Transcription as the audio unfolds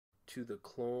to the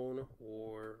Clone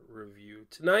War Review.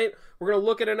 Tonight, we're going to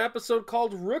look at an episode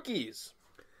called Rookies.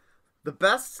 The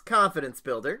best confidence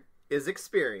builder is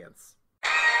experience.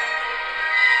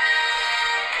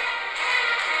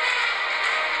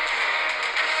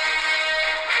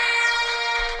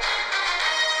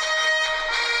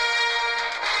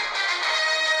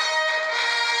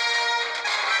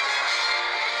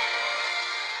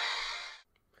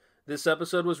 This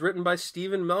episode was written by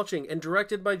Stephen Melching and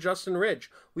directed by Justin Ridge.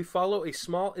 We follow a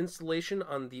small installation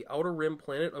on the outer rim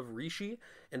planet of Rishi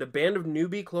and a band of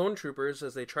newbie clone troopers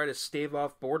as they try to stave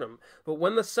off boredom. But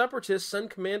when the Separatists send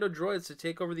commando droids to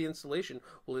take over the installation,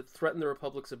 will it threaten the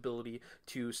Republic's ability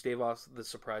to stave off the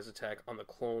surprise attack on the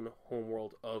clone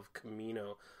homeworld of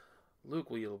Kamino?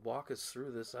 Luke, will you walk us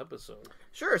through this episode?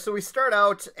 Sure. So we start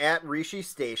out at Rishi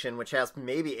Station, which has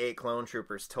maybe 8 clone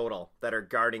troopers total that are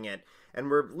guarding it. And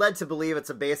we're led to believe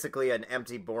it's basically an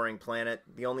empty, boring planet.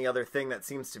 The only other thing that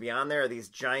seems to be on there are these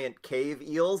giant cave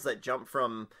eels that jump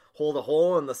from hole to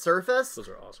hole in the surface. Those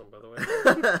are awesome, by the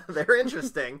way. They're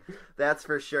interesting, that's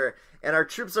for sure. And our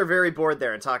troops are very bored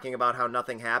there and talking about how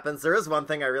nothing happens. There is one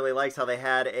thing I really liked, how they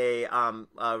had a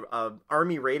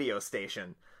army radio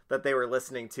station that they were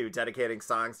listening to, dedicating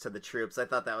songs to the troops. I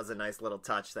thought that was a nice little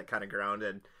touch that kind of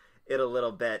grounded it a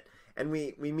little bit. And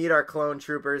we meet our clone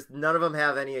troopers. None of them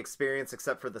have any experience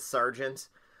except for the sergeant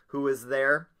who is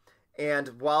there.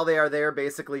 And while they are there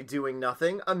basically doing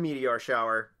nothing, a meteor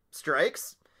shower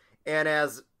strikes. And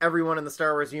as everyone in the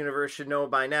Star Wars universe should know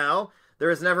by now,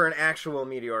 there is never an actual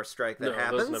meteor strike that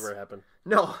happens. No, those never happen.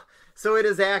 No. So it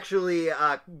is actually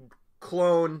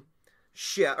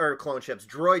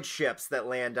droid ships that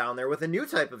land down there with a new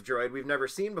type of droid we've never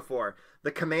seen before,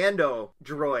 the commando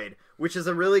droid, which is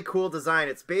a really cool design.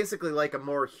 It's basically like a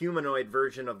more humanoid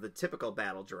version of the typical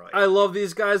battle droid. I love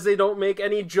these guys. They don't make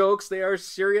any jokes. They are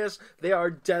serious. They are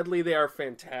deadly. They are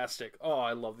fantastic. Oh,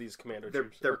 I love these commando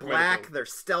troops. They're black. They're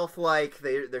stealth-like.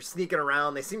 They're sneaking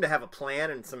around. They seem to have a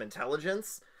plan and some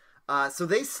intelligence. So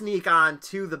they sneak on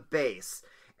to the base.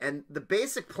 And the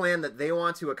basic plan that they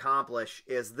want to accomplish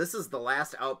is this is the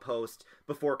last outpost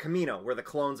before Kamino, where the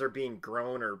clones are being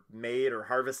grown or made or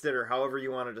harvested or however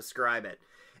you want to describe it.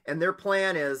 And their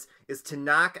plan is to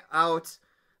knock out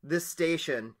this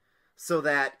station so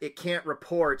that it can't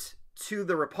report to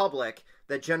the Republic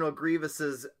that General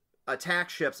Grievous's attack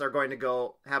ships are going to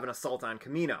go have an assault on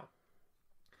Kamino.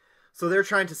 So they're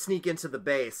trying to sneak into the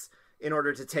base in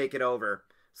order to take it over,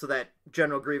 so that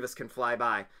General Grievous can fly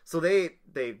by. So they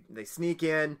sneak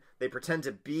in, they pretend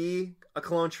to be a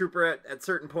clone trooper at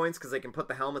certain points because they can put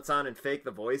the helmets on and fake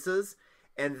the voices,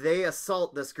 and they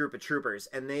assault this group of troopers,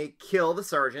 and they kill the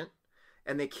sergeant,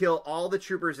 and they kill all the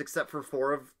troopers except for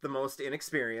 4 of the most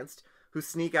inexperienced, who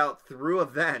sneak out through a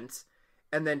vent,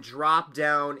 and then drop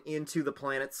down into the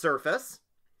planet's surface,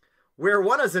 where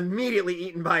one is immediately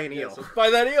eaten by an eel. Yes, by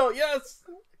that eel, yes!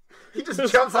 He just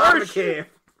jumps out of the cave.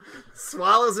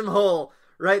 Swallows him whole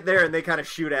right there, and they kind of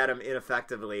shoot at him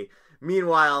ineffectively.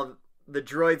 Meanwhile, the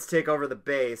droids take over the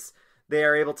base. They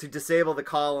are able to disable the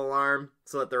call alarm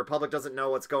so that the Republic doesn't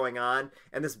know what's going on,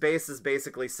 and this base is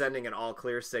basically sending an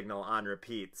all-clear signal on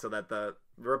repeat so that the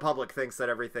Republic thinks that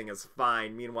everything is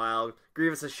fine. Meanwhile,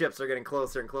 Grievous's ships are getting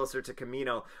closer and closer to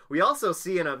Kamino. We also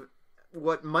see in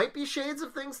what might be shades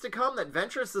of things to come that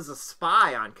Ventress is a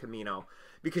spy on Kamino,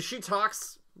 because she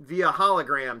talks via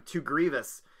hologram to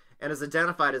Grievous and is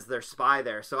identified as their spy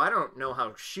there. So I don't know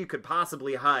how she could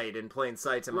possibly hide in plain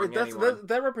sight among anyone.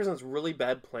 That represents really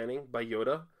bad planning by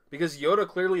Yoda, because Yoda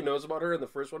clearly knows about her in the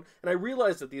first one, and I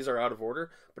realize that these are out of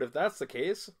order, but if that's the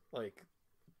case, like,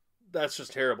 that's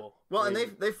just terrible. Well, and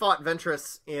they fought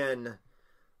Ventress in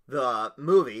the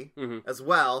movie as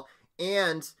well,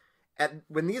 and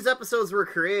when these episodes were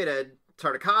created,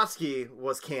 Tartakovsky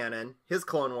was canon, his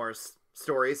Clone Wars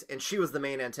stories, and she was the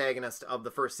main antagonist of the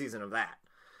first season of that.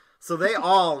 So they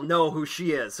all know who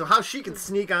she is. So how she can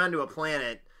sneak onto a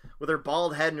planet with her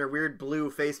bald head and her weird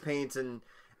blue face paint and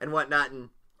whatnot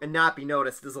and not be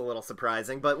noticed is a little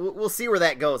surprising. But we'll see where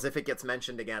that goes. If it gets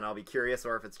mentioned again, I'll be curious,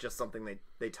 or if it's just something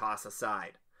they toss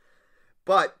aside.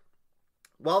 But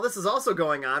while this is also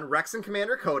going on, Rex and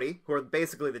Commander Cody, who are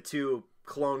basically the 2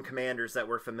 clone commanders that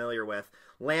we're familiar with,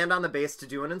 land on the base to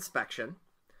do an inspection.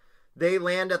 They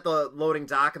land at the loading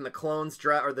dock, and the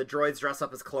droids dress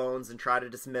up as clones and try to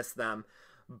dismiss them.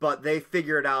 But they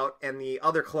figure it out, and the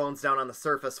other clones down on the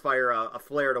surface fire a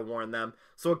flare to warn them.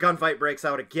 So a gunfight breaks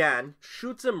out again.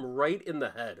 Shoots him right in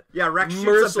the head. Yeah, Rex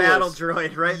shoots a battle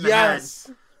droid right in the head.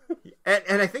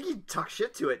 And I think he talks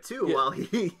shit to it, too, while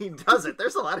he does it.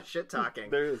 There's a lot of shit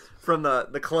talking there is. From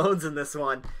the clones in this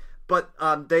one. But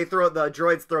the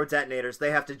droids throw detonators.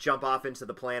 They have to jump off into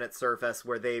the planet's surface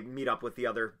where they meet up with the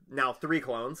other, now 3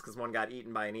 clones, because one got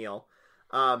eaten by an eel.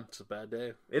 It's a bad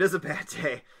day. It is a bad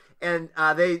day. And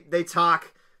they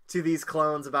talk to these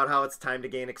clones about how it's time to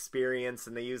gain experience,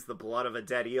 and they use the blood of a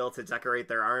dead eel to decorate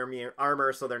their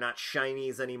armor so they're not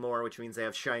shinies anymore, which means they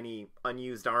have shiny,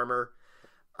 unused armor.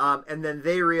 And then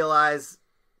they realize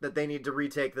that they need to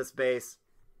retake this base.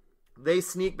 They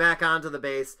sneak back onto the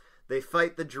base. They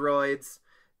fight the droids.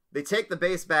 They take the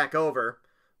base back over,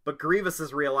 but Grievous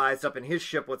has realized up in his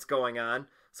ship what's going on,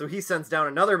 so he sends down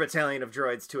another battalion of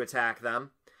droids to attack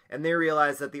them. And they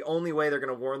realize that the only way they're going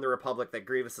to warn the Republic that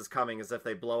Grievous is coming is if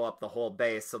they blow up the whole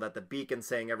base so that the beacon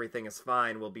saying everything is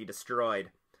fine will be destroyed.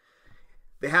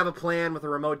 They have a plan with a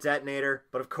remote detonator,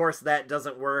 but of course that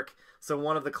doesn't work, so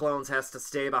one of the clones has to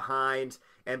stay behind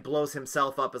and blows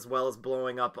himself up as well as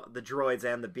blowing up the droids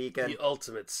and the beacon. The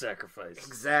ultimate sacrifice.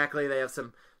 Exactly. They have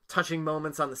some touching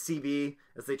moments on the CB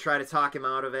as they try to talk him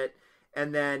out of it.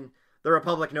 And then the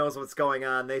Republic knows what's going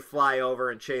on. They fly over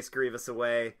and chase Grievous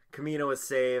away. Kamino is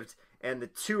saved, and the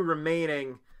 2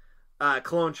 remaining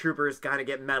clone troopers kind of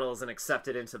get medals and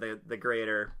accepted into the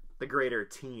greater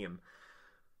team.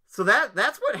 So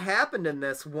that's what happened in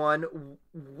this one.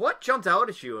 What jumped out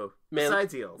at you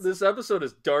besides eels? This episode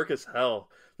is dark as hell.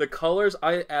 The colors,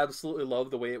 I absolutely love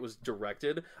the way it was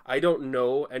directed. I don't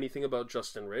know anything about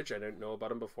Justin Ridge. I didn't know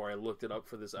about him before I looked it up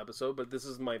for this episode, but this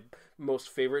is my most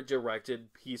favorite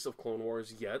directed piece of Clone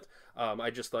Wars yet. I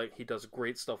just like he does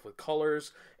great stuff with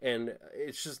colors, and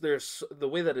it's just there's the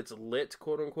way that it's lit,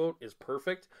 quote unquote, is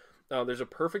perfect. There's a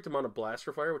perfect amount of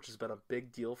blaster fire, which has been a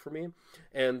big deal for me,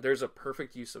 and there's a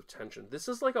perfect use of tension. This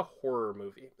is like a horror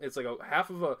movie. It's like half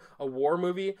of a war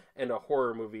movie and a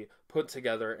horror movie put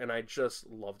together, and I just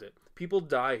loved it. People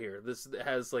die here. This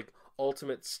has like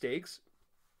ultimate stakes,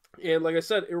 and like I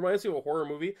said, it reminds me of a horror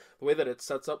movie, the way that it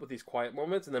sets up with these quiet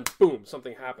moments, and then boom,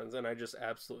 something happens, and I just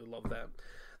absolutely love that.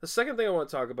 The second thing I want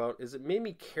to talk about is it made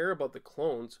me care about the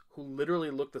clones who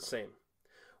literally look the same.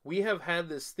 We have had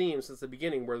this theme since the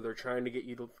beginning where they're trying to get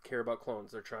you to care about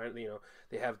clones. They're trying,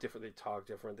 they have different, they talk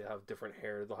different, they have different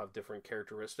hair, they'll have different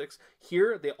characteristics.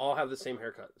 Here, they all have the same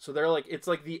haircut. So they're like, it's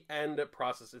like the end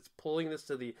process. It's pulling this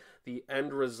to the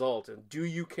end result. And do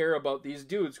you care about these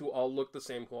dudes who all look the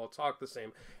same, who all talk the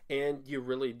same? And you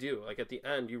really do. Like at the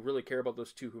end, you really care about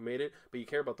those 2 who made it, but you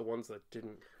care about the ones that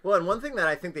didn't. Well, and one thing that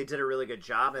I think they did a really good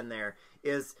job in there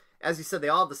is, as you said, they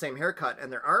all have the same haircut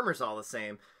and their armor's all the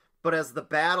same. But as the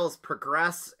battles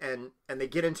progress and they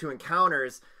get into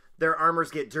encounters, their armors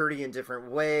get dirty in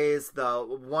different ways.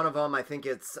 One of them, I think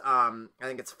it's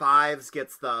Fives,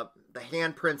 gets the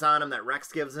handprint on him that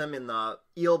Rex gives him in the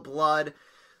eel blood.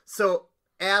 So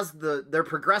as they're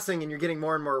progressing and you're getting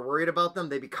more and more worried about them,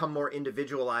 they become more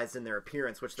individualized in their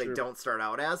appearance, which they don't start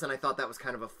out as. And I thought that was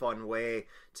kind of a fun way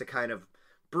to kind of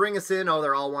bring us in. Oh,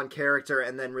 they're all one character,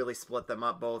 and then really split them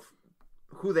up, both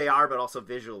who they are, but also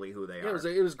visually who they are.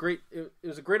 It was great. It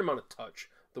was a great amount of touch,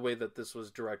 the way that this was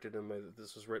directed and the way that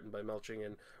this was written by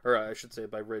Melching or I should say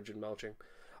by Ridge and Melching.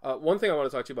 One thing I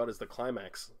want to talk to you about is the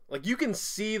climax. Like you can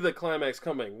see the climax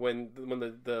coming when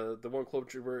the one clone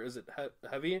trooper, is it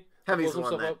Heavy? Heavy's the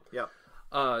one that, yeah.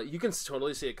 You can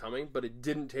totally see it coming, but it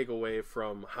didn't take away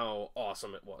from how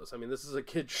awesome it was. I mean, this is a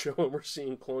kid's show, and we're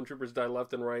seeing clone troopers die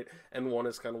left and right, and one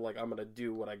is kind of like, I'm going to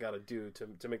do what I got to do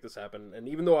to make this happen. And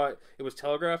even though it was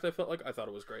telegraphed, I thought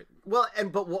it was great. Well,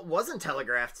 but what wasn't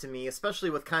telegraphed to me, especially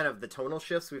with kind of the tonal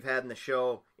shifts we've had in the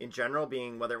show in general,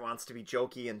 being whether it wants to be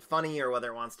jokey and funny or whether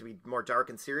it wants to be more dark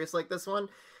and serious like this one,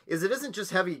 is it isn't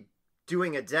just Heavy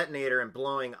doing a detonator and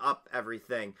blowing up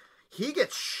everything. He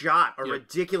gets shot a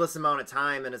ridiculous amount of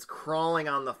time and is crawling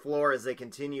on the floor as they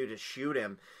continue to shoot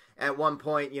him. At one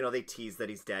point, they tease that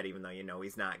he's dead, even though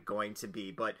he's not going to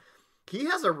be. But he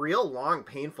has a real long,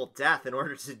 painful death in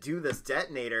order to do this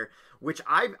detonator, which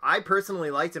I personally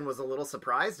liked and was a little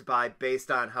surprised by based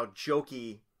on how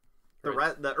jokey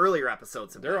the earlier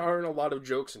episodes have been. There aren't a lot of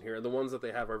jokes in here. The ones that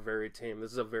they have are very tame.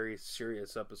 This is a very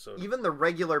serious episode. Even the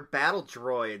regular battle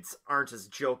droids aren't as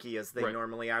jokey as they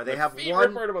normally are. They have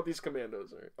one part about these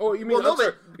commandos. Oh, you mean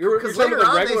because later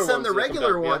on they send the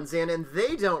regular ones in, and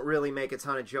they don't really make a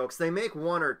ton of jokes. They make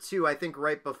 1 or 2. I think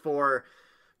right before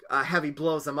Heavy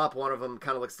blows them up, one of them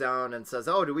kind of looks down and says,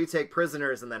 "Oh, do we take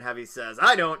prisoners?" And then Heavy says,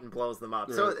 "I don't," and blows them up.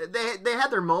 Right. So they had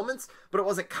their moments, but it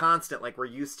wasn't constant like we're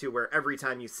used to, where every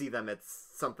time you see them, it's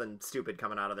something stupid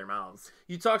coming out of their mouths.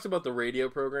 You talked about the radio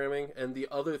programming, and the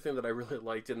other thing that I really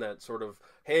liked in that sort of,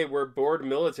 hey, we're bored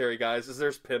military guys, is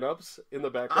there's pinups in the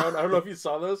background. I don't know if you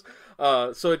saw those.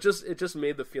 So it just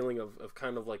made the feeling of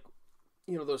kind of like,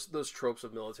 those tropes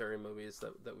of military movies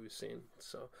that we've seen.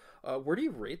 So, where do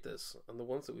you rate this on the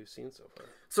ones that we've seen so far?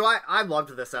 So I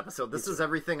loved this episode. This is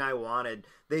everything I wanted.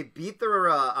 They beat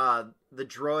the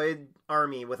droid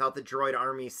army without the droid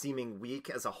army seeming weak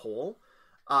as a whole.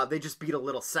 They just beat a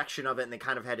little section of it, and they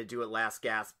kind of had to do it last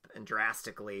gasp and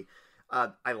drastically.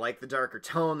 I like the darker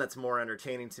tone. That's more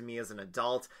entertaining to me as an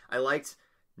adult. I liked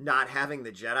not having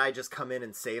the Jedi just come in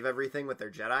and save everything with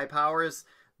their Jedi powers.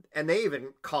 And they even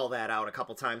call that out a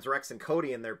couple times. Rex and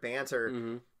Cody in their banter.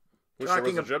 Mm-hmm. Wish there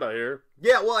was a Jedi here.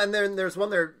 Yeah, well, and then there's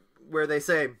one there where they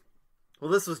say,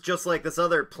 well, this was just like this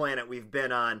other planet we've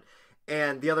been on.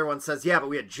 And the other one says, yeah, but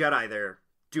we had Jedi there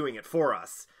doing it for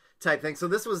us, type thing. So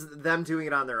this was them doing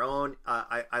it on their own.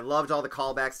 I loved all the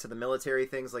callbacks to the military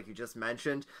things like you just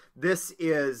mentioned. This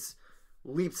is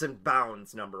leaps and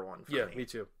bounds number one for me. Yeah, me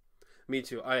too. Me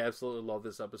too. I absolutely love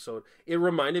this episode. It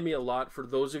reminded me a lot, for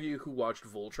those of you who watched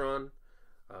Voltron,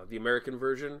 the American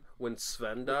version, when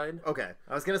Sven died. Okay,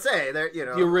 I was gonna say there.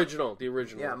 The original.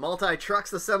 Yeah,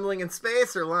 multi-trucks assembling in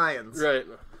space or lions. Right.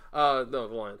 No, the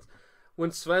lions.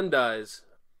 When Sven dies,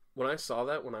 when I saw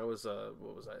that when I was a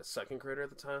second grader at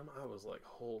the time, I was like,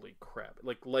 holy crap!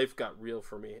 Like, life got real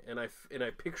for me, and I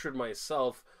pictured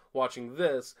myself watching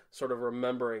this, sort of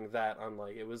remembering that on,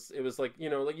 like, it was like,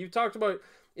 like you talked about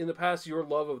in the past, your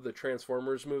love of the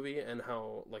Transformers movie and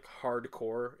how, like,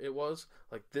 hardcore it was.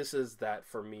 Like, this is that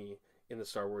for me in the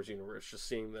Star Wars universe. Just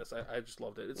seeing this, I just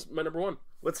loved it. It's my number one.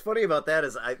 What's funny about that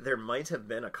is there might have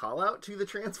been a call out to the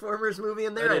Transformers movie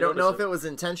in there. I don't know if it was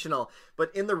intentional,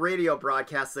 but in the radio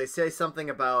broadcast they say something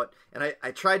about, and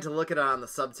I tried to look it on the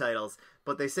subtitles,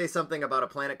 but they say something about a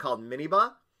planet called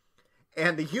Miniba.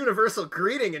 And the universal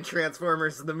greeting in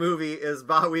Transformers the movie is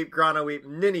Ba Weep Grana Weep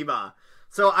Niniba.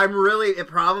 So it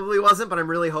probably wasn't, but I'm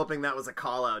really hoping that was a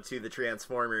call out to the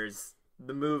Transformers,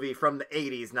 the movie from the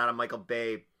 80s, not a Michael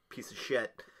Bay piece of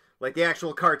shit. Like the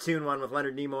actual cartoon one with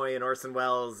Leonard Nimoy and Orson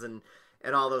Welles and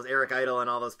all those Eric Idle and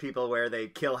all those people where they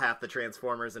kill half the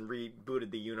Transformers and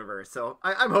rebooted the universe. So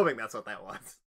I'm hoping that's what that was.